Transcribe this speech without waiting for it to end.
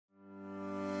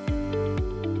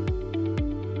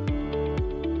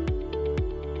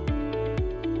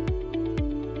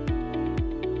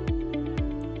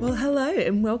Hello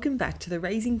and welcome back to the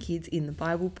Raising Kids in the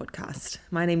Bible podcast.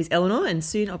 My name is Eleanor and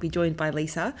soon I'll be joined by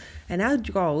Lisa, and our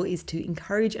goal is to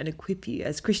encourage and equip you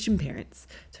as Christian parents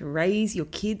to raise your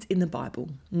kids in the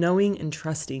Bible, knowing and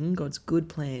trusting God's good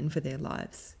plan for their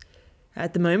lives.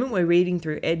 At the moment, we're reading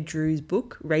through Ed Drew's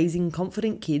book, Raising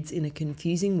Confident Kids in a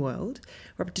Confusing World.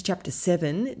 We're up to chapter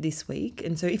 7 this week,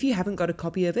 and so if you haven't got a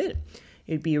copy of it,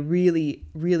 it'd be a really,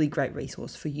 really great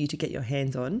resource for you to get your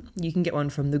hands on. You can get one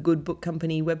from the Good Book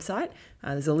Company website.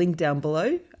 There's a link down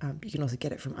below. You can also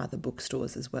get it from other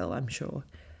bookstores as well, I'm sure.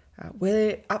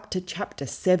 We're up to chapter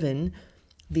 7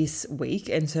 this week,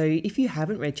 and so if you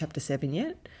haven't read chapter 7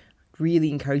 yet,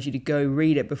 really encourage you to go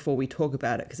read it before we talk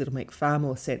about it, because it'll make far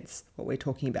more sense what we're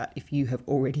talking about if you have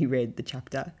already read the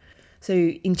chapter. So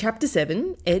in chapter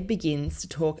 7, Ed begins to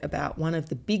talk about one of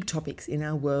the big topics in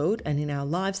our world and in our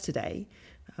lives today,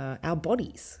 our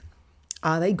bodies.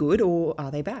 Are they good or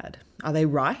are they bad? Are they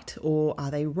right or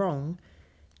are they wrong?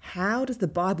 How does the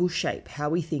Bible shape how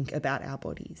we think about our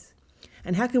bodies?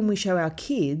 And how can we show our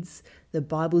kids the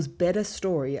Bible's better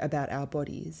story about our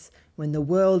bodies when the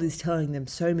world is telling them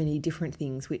so many different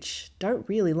things which don't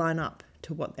really line up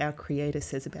to what our Creator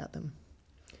says about them?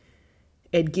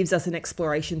 Ed gives us an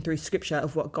exploration through Scripture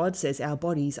of what God says our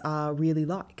bodies are really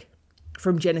like.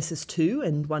 From Genesis 2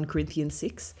 and 1 Corinthians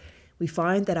 6, we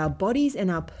find that our bodies and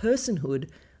our personhood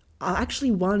are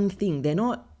actually one thing. They're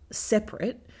not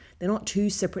separate. They're not two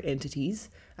separate entities.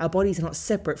 Our bodies are not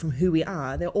separate from who we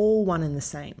are. They're all one and the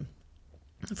same.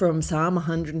 From Psalm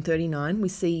 139, we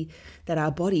see that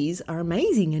our bodies are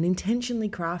amazing and intentionally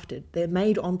crafted. They're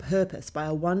made on purpose by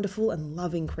a wonderful and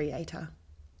loving Creator.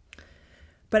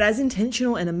 But as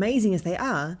intentional and amazing as they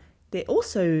are, they're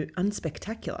also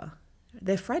unspectacular.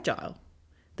 They're fragile.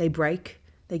 They break,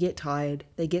 they get tired,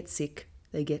 they get sick,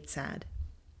 they get sad.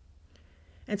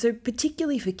 And so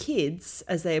particularly for kids,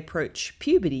 as they approach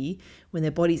puberty, when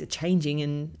their bodies are changing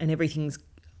and everything's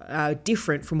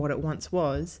different from what it once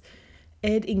was,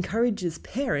 Ed encourages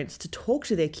parents to talk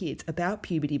to their kids about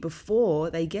puberty before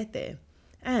they get there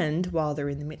and while they're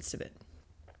in the midst of it.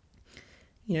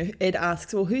 Ed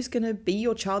asks, well, who's going to be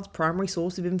your child's primary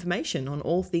source of information on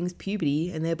all things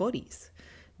puberty and their bodies?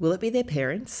 Will it be their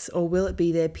parents, or will it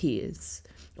be their peers,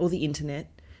 or the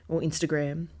internet, or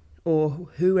Instagram, or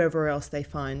whoever else they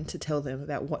find to tell them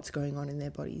about what's going on in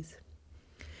their bodies?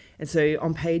 And so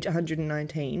on page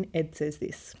 119, Ed says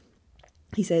this.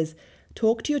 He says,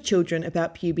 talk to your children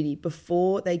about puberty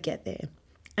before they get there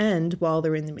and while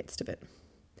they're in the midst of it.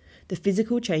 The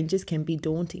physical changes can be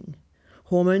daunting.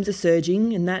 Hormones are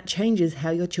surging, and that changes how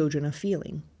your children are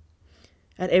feeling.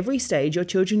 At every stage, your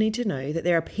children need to know that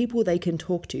there are people they can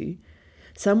talk to,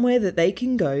 somewhere that they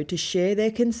can go to share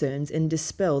their concerns and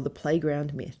dispel the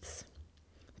playground myths.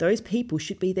 Those people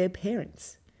should be their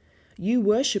parents. You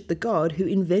worship the God who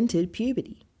invented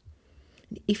puberty.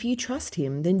 If you trust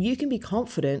him, then you can be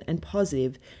confident and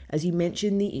positive as you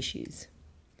mention the issues.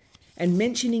 And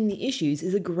mentioning the issues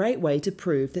is a great way to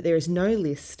prove that there is no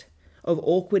list of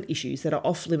awkward issues that are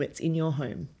off limits in your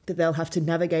home that they'll have to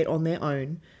navigate on their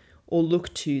own or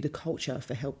look to the culture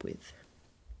for help with.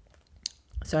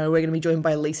 So we're going to be joined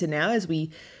by Lisa now as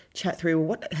we chat through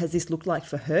what has this looked like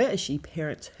for her as she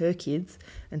parents her kids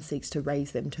and seeks to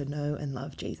raise them to know and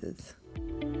love Jesus.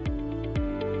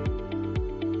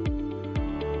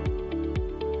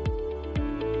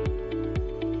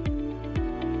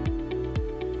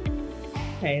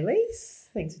 Hey Lise,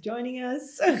 thanks for joining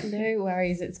us. No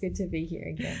worries, it's good to be here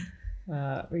again.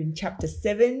 We're in chapter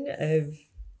 7 of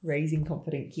Raising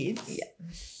Confident Kids. Yeah.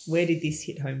 Where did this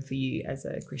hit home for you as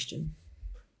a Christian?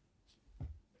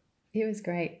 It was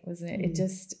great, wasn't it? It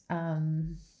just,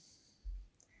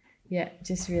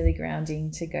 just really grounding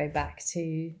to go back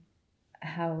to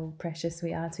how precious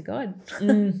we are to God,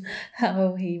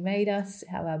 how he made us,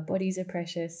 how our bodies are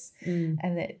precious,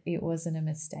 and that it wasn't a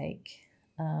mistake.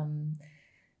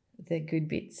 The good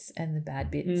bits and the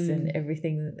bad bits and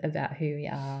everything about who we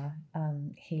are,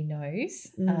 he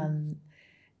knows.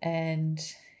 And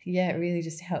it really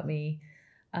just helped me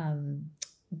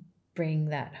bring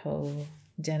that whole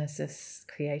Genesis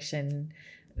creation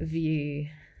view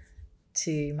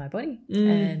to my body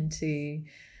and to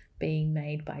being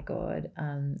made by God.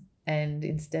 And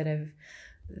instead of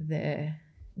the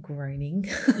groaning,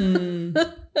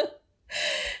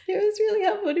 it was really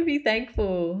helpful to be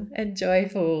thankful and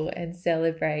joyful and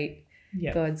celebrate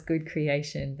God's good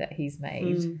creation that he's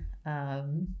made.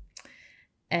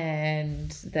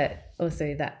 And that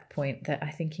also that point that I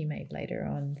think he made later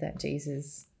on, that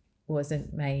Jesus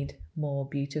wasn't made more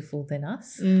beautiful than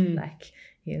us. Like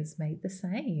he was made the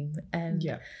same. And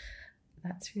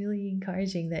that's really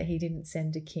encouraging, that he didn't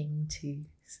send a king to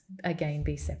again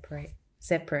be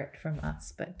separate from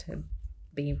us, but to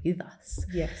be with us.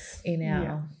 Yes. In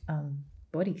our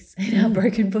bodies, in our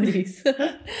broken bodies.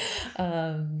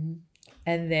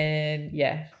 And then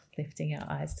lifting our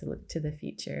eyes to look to the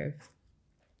future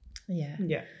of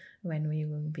when we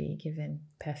will be given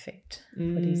perfect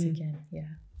bodies again.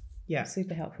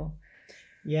 Super helpful.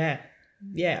 I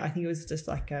think it was just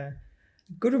like a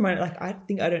good reminder. Like, I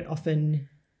think I don't often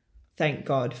thank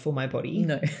God for my body.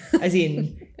 No. As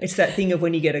in, it's that thing of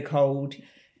when you get a cold,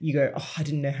 you go, oh, I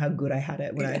didn't know how good I had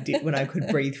it when I could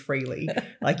breathe freely.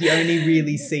 Like, you only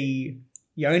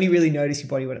really notice your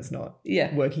body when it's not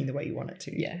working the way you want it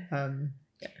to.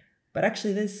 But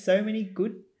actually, there's so much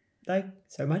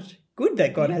good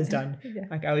that God has done.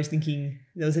 Like, I was thinking,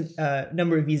 there was a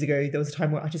number of years ago, there was a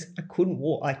time where I couldn't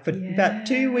walk. Like, for about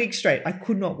 2 weeks straight, I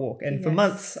could not walk. And for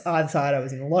months either side, I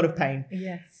was in a lot of pain.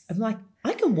 Yes. I'm like,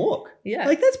 I can walk. Yeah.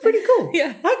 Like, that's pretty cool.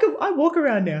 Yeah. I walk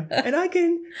around now, and I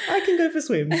can go for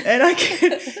swims, and I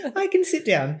can sit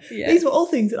down. Yes. These were all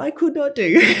things that I could not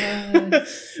do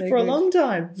So for a good. long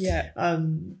time. Yeah.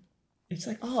 It's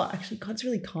like, oh, actually, God's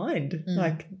really kind.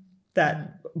 Like,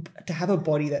 that to have a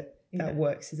body that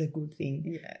works is a good thing.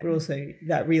 Yeah. But also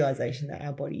that realization that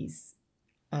our bodies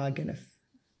are going to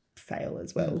fail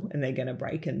as well, and they're going to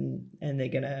break, and they're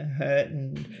going to hurt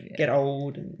and get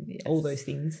old, and all those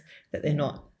things, that they're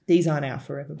not, these aren't our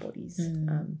forever bodies.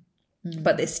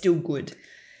 But they're still good.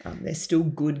 They're still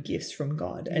good gifts from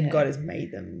God, and God has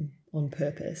made them on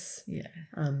purpose. Yeah.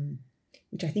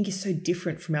 Which I think is so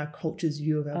different from our culture's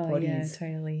view of our bodies. Yeah,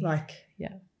 totally. Like,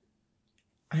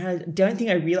 I don't think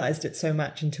I realized it so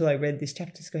much until I read this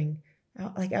chapter, just going,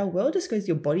 like, our world just goes,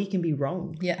 your body can be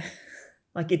wrong. Yeah.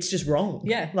 Like, it's just wrong.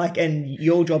 Yeah. Like, and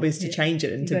your job is to change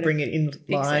it and to bring it in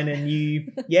line. And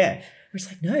we're just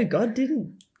like, no, God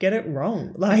didn't get it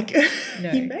wrong. Like,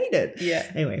 he made it. Yeah.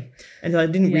 Anyway, and so I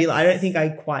didn't realize, I don't think I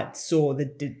quite saw the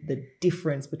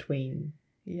difference between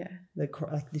the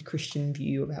Christian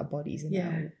view of our bodies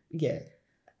and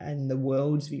and the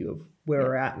world's view of where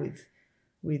we're at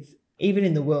with even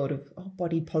in the world of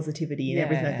body positivity and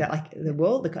everything like that. Like, the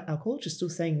world, our culture's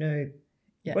still saying, no,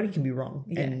 body can be wrong,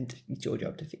 and it's your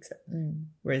job to fix it.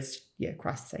 Whereas,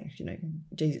 Christ is saying,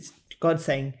 Jesus, God's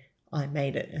saying, I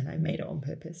made it, and I made it on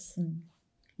purpose.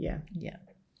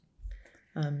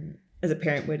 As a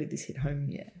parent, where did this hit home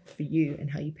for you, and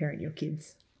how you parent your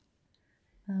kids?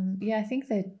 I think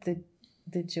that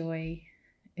the joy,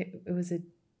 it was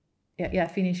I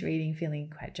finished reading feeling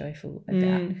quite joyful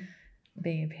about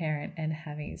being a parent and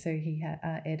having, so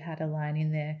Ed had a line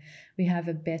in there, we have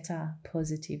a better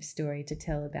positive story to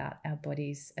tell about our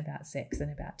bodies, about sex, and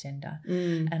about gender.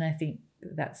 And I think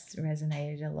that's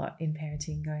resonated a lot in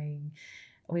parenting, going,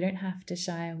 we don't have to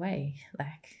shy away.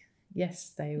 Like,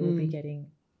 yes, they will be getting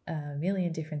a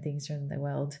million different things from the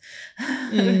world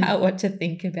about what to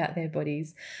think about their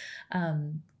bodies,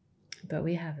 but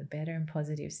we have a better and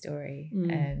positive story,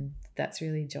 and that's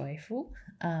really joyful.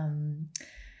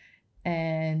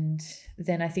 And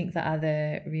then I think the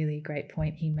other really great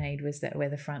point he made was that we're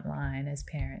the front line as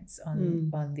parents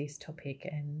on this topic,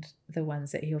 and the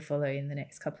ones that he'll follow in the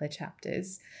next couple of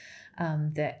chapters,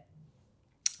 that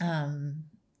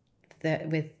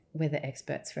we're the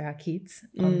experts for our kids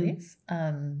on this.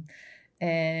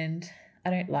 And I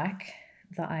don't like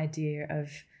the idea of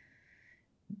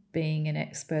being an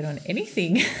expert on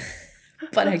anything,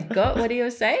 but I got what he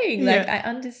was saying. Like, I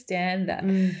understand that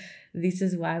this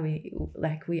is why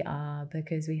we are,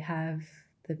 because we have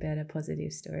the better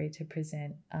positive story to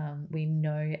present. We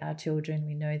know our children,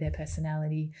 we know their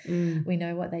personality, we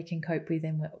know what they can cope with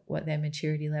and what their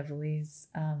maturity level is.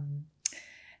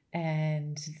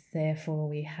 And therefore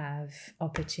we have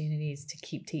opportunities to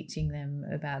keep teaching them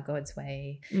about God's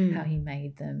way, how he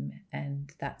made them,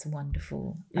 and that's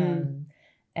wonderful.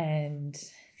 And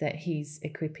that he's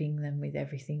equipping them with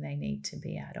everything they need to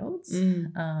be adults.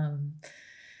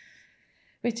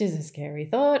 Which is a scary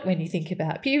thought when you think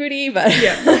about puberty, but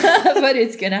but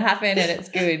it's going to happen, and it's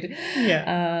good.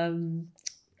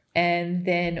 And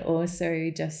then also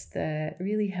just the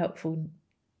really helpful,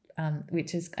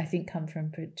 which is, I think, come from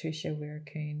Patricia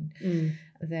Wirrakun,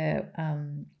 the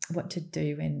what to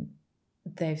do when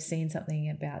they've seen something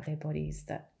about their bodies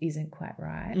that isn't quite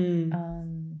right,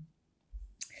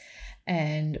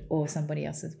 and or somebody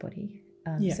else's body.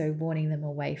 So warning them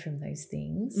away from those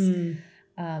things.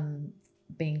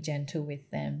 Being gentle with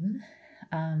them,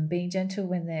 being gentle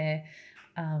when they're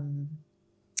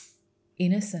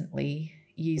innocently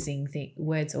using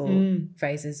words or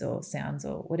phrases or sounds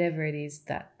or whatever it is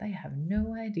that they have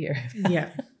no idea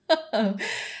about.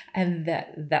 And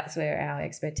that's where our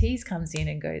expertise comes in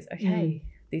and goes, okay,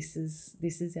 this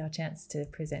is our chance to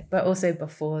present. But also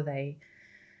before they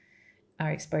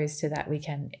are exposed to that, we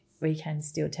can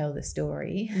still tell the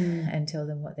story and tell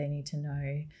them what they need to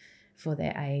know for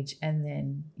their age. And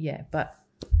then, but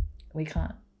we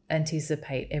can't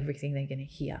anticipate everything they're going to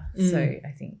hear. So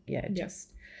I think, just...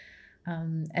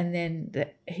 and then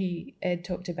Ed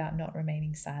talked about not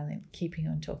remaining silent, keeping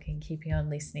on talking, keeping on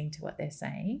listening to what they're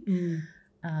saying.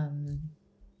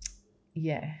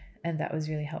 And that was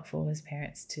really helpful as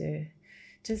parents to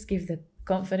just give the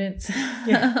confidence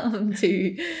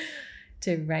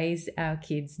to raise our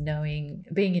kids knowing,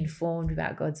 being informed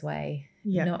about God's way,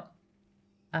 not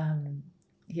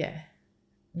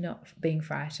being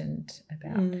frightened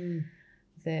about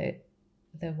the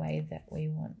way that we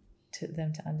want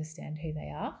them to understand who they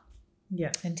are,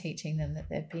 and teaching them that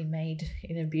they've been made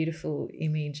in a beautiful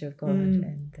image of God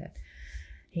and that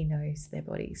He knows their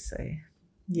bodies. So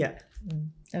that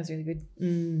was really good.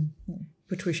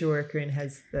 Patricia Workerin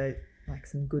has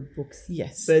some good books.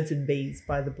 Yes, Birds and Bees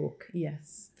by the book.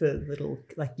 Yes, for little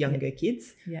younger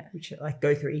kids. Yeah, which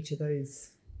go through each of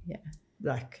those. Yeah.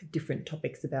 Different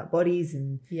topics about bodies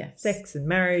and sex and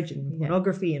marriage and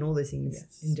pornography and all those things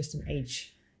in just an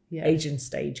age and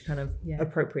stage kind of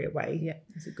appropriate way. Yeah,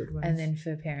 it's a good one. And then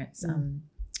for parents,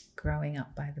 Growing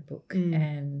Up by the book,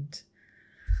 and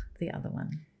the other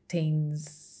one,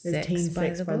 There's Teen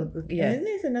Sex by the book. Yeah, and then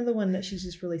there's another one that she's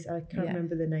just released. I can't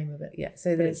remember the name of it. Yeah,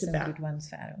 so there's some good ones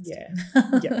for adults.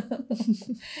 Yeah,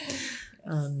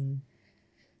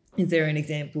 Is there an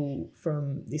example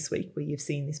from this week where you've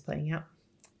seen this playing out?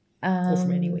 Or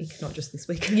from any week, not just this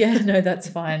week? Yeah, no, that's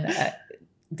fine.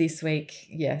 This week,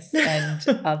 yes, and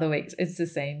other weeks, it's the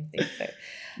same thing.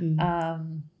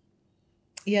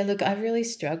 So, look, I've really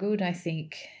struggled, I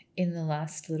think, in the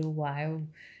last little while,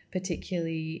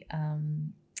 particularly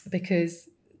because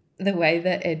the way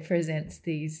that Ed presents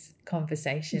these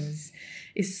conversations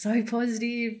is so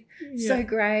positive, so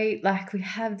great. We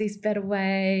have this better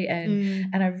way,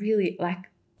 and I really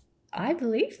I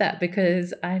believe that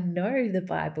because I know the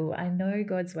Bible. I know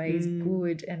God's way is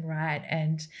good and right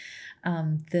and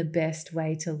the best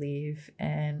way to live,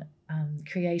 and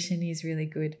creation is really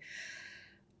good.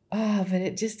 Oh, but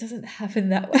it just doesn't happen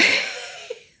that way.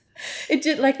 It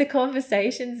just the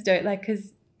conversations don't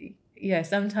because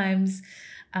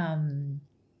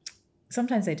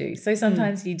sometimes they do. So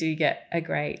sometimes you do get a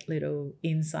great little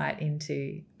insight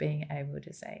into being able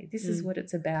to say, this is what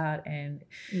it's about, and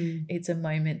it's a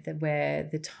moment where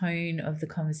the tone of the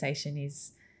conversation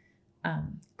is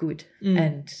good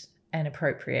and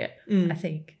appropriate, I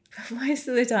think. But most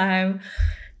of the time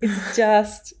it's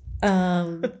just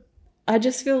I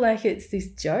just feel like it's this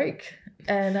joke.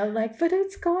 And I'm but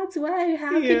it's God's way.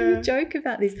 How can you joke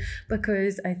about this?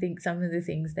 Because I think some of the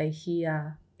things they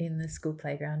hear in the school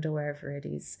playground or wherever it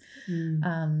is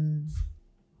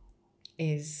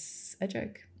a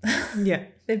joke. Yeah.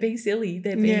 They're being silly.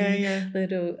 They're being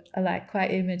little, quite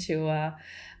immature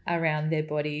around their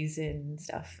bodies and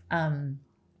stuff. And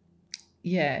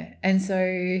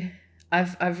so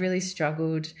I've really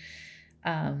struggled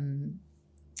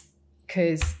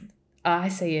because I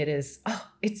see it as,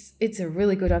 it's a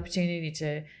really good opportunity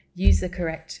to use the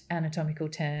correct anatomical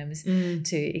terms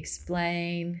to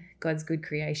explain God's good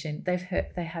creation. They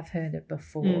have heard it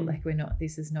before.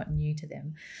 This is not new to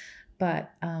them,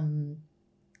 but they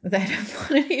don't want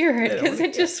to hear it because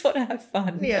they just want to have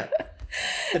fun. Yeah,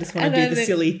 they just want to do the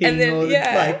silly thing,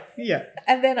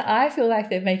 And then I feel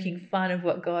like they're making fun of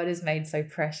what God has made so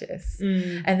precious.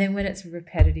 And then when it's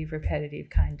repetitive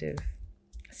kind of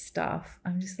stuff,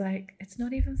 I'm just it's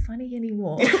not even funny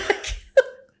anymore.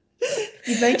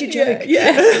 You made your joke.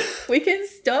 Yeah. We can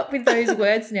stop with those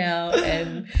words now.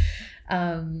 And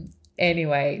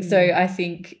anyway, so I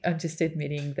think I'm just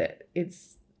admitting that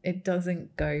it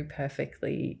doesn't go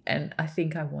perfectly, and I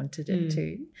think I wanted it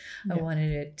to. I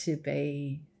wanted it to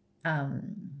be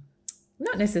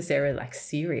not necessarily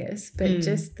serious, but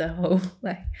just the whole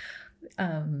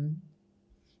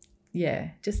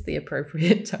just the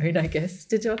appropriate tone, I guess,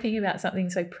 to talking about something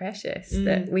so precious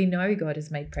that we know God has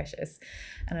made precious.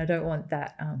 And I don't want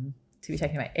that to be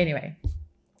taken away. Anyway,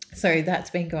 so that's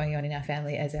been going on in our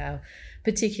family as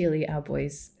particularly our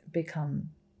boys become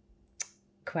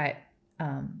quite,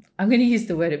 I'm going to use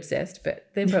the word obsessed, but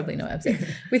they're probably not obsessed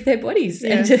with their bodies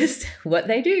and just what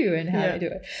they do and how they do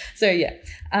it. So,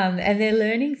 and they're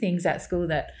learning things at school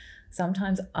that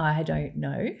sometimes I don't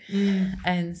know.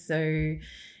 And so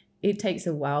it takes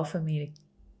a while for me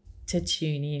to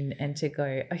tune in and to go,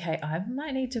 okay, I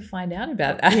might need to find out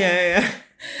about that.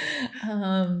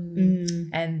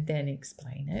 And then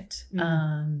explain it.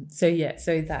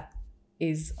 So that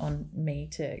is on me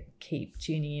to keep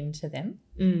tuning into them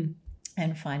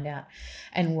and find out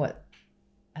and what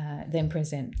then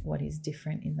present what is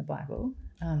different in the Bible.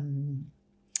 And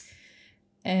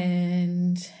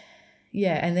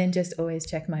then just always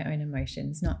check my own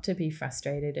emotions, not to be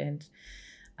frustrated and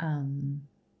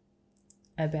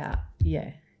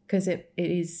because it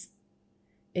is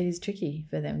tricky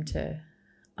for them to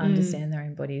understand their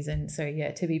own bodies, and so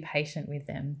to be patient with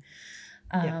them.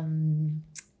 And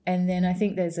then I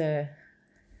think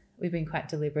we've been quite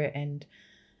deliberate and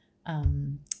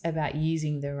about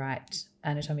using the right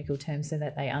anatomical terms so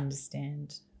that they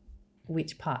understand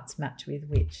which parts match with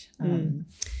which on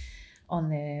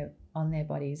their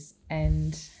bodies.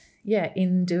 And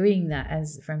in doing that,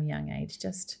 as from a young age,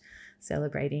 just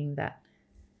celebrating that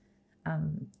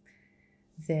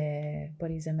their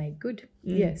bodies are made good,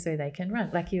 so they can run,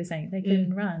 like you were saying, they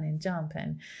can run and jump,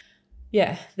 and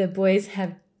the boys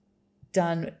have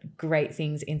done great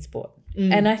things in sport.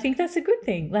 And I think that's a good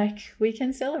thing. Like, we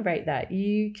can celebrate that.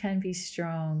 You can be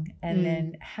strong, and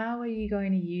then how are you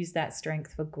going to use that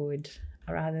strength for good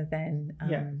rather than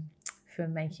for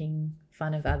making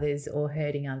fun of others or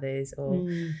hurting others, or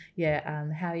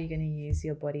how are you going to use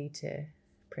your body to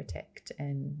protect?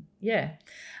 And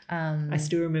I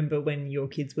still remember when your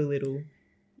kids were little,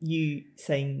 you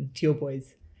saying to your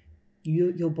boys,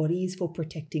 your body is for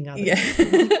protecting others.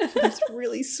 That's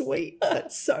really sweet.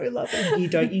 That's so lovely. You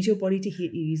don't use your body to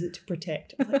hit, you use it to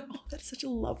protect. I'm like, oh, that's such a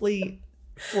lovely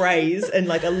phrase and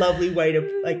like a lovely way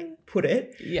to like put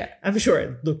it. I'm sure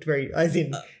it looked very, as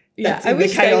in that's in the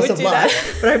chaos of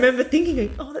life. But I remember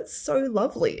thinking, oh, that's so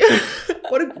lovely.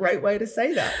 What a great way to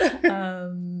say that.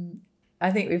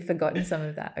 I think we've forgotten some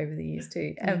of that over the years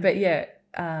too. But yes.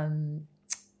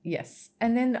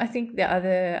 And then I think the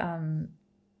other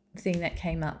thing that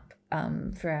came up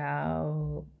for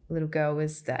our little girl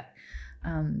was that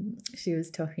she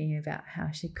was talking about how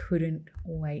she couldn't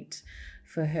wait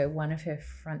for one of her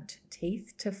front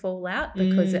teeth to fall out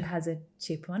because it has a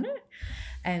chip on it,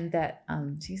 and that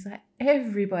she's like,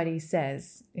 everybody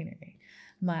says,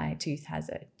 my tooth has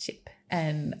a chip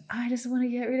and I just want to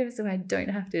get rid of it so I don't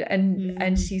have to.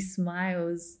 And she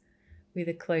smiles with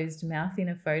a closed mouth in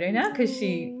a photo now because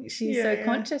she's so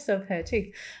conscious of her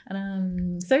tooth.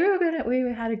 And so we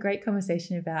had a great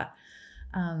conversation about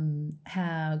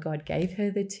how God gave her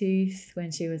the tooth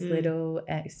when she was little.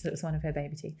 So it was one of her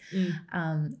baby teeth,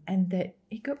 and that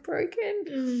it got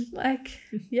broken.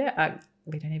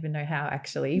 We don't even know how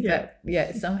actually, but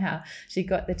somehow she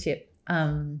got the chip.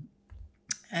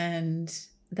 And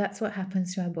that's what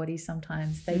happens to our bodies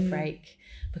sometimes. They break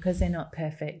because they're not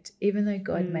perfect. Even though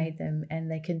God made them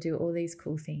and they can do all these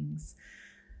cool things,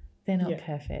 they're not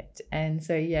perfect. And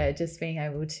so, just being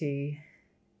able to,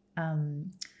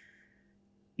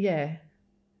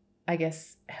 I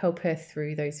guess help her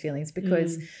through those feelings,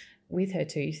 because with her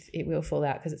tooth, it will fall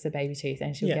out because it's a baby tooth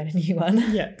and she'll get a new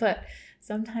one. But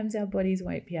sometimes our bodies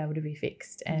won't be able to be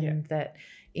fixed, and that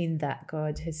in that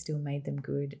God has still made them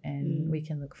good, and we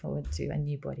can look forward to a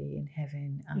new body in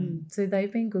heaven. So they've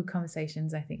been good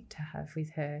conversations, I think, to have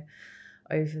with her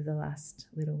over the last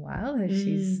little while as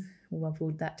she's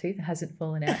wobbled that tooth. It hasn't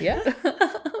fallen out yet.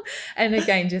 And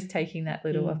again, just taking that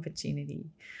little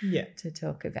opportunity to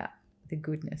talk about the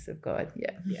goodness of God.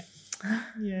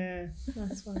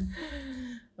 Nice one.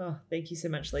 Oh, thank you so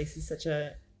much, Lisa. Such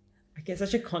a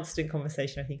constant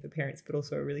conversation, I think, for parents, but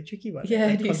also a really tricky one.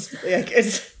 It is.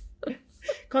 It's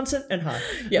constant and hard.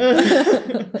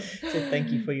 So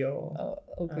thank you for your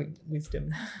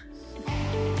wisdom.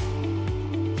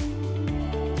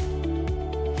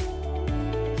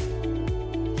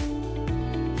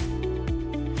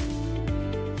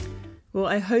 Well,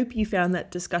 I hope you found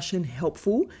that discussion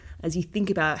helpful as you think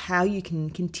about how you can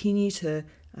continue to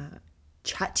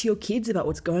chat to your kids about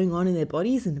what's going on in their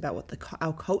bodies and about what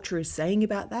our culture is saying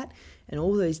about that, and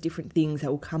all those different things that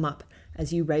will come up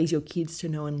as you raise your kids to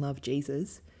know and love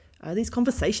Jesus. These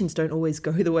conversations don't always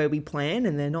go the way we plan,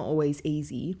 and they're not always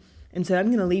easy. And so I'm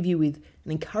going to leave you with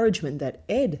an encouragement that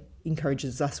Ed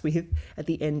encourages us with at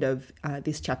the end of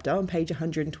this chapter on page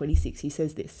 126. He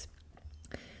says this: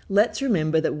 "Let's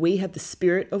remember that we have the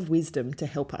spirit of wisdom to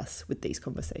help us with these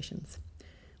conversations.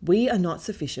 We are not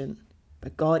sufficient,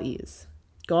 but God is.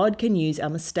 God can use our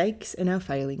mistakes and our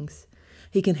failings.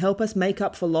 He can help us make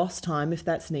up for lost time if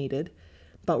that's needed.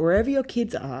 But wherever your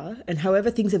kids are, and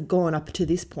however things have gone up to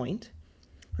this point,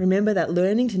 remember that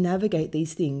learning to navigate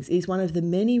these things is one of the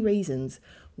many reasons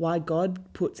why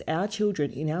God puts our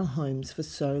children in our homes for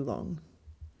so long.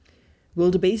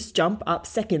 Wildebeests jump up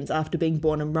seconds after being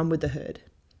born and run with the herd.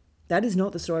 That is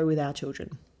not the story with our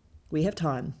children. We have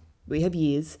time. We have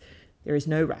years. There is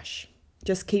no rush.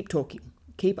 Just keep talking.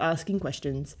 keep asking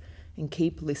questions, and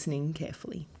keep listening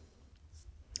carefully.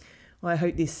 Well, I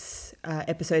hope this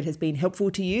episode has been helpful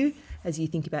to you as you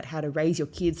think about how to raise your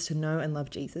kids to know and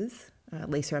love Jesus.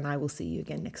 Lisa and I will see you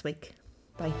again next week.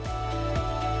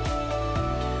 Bye.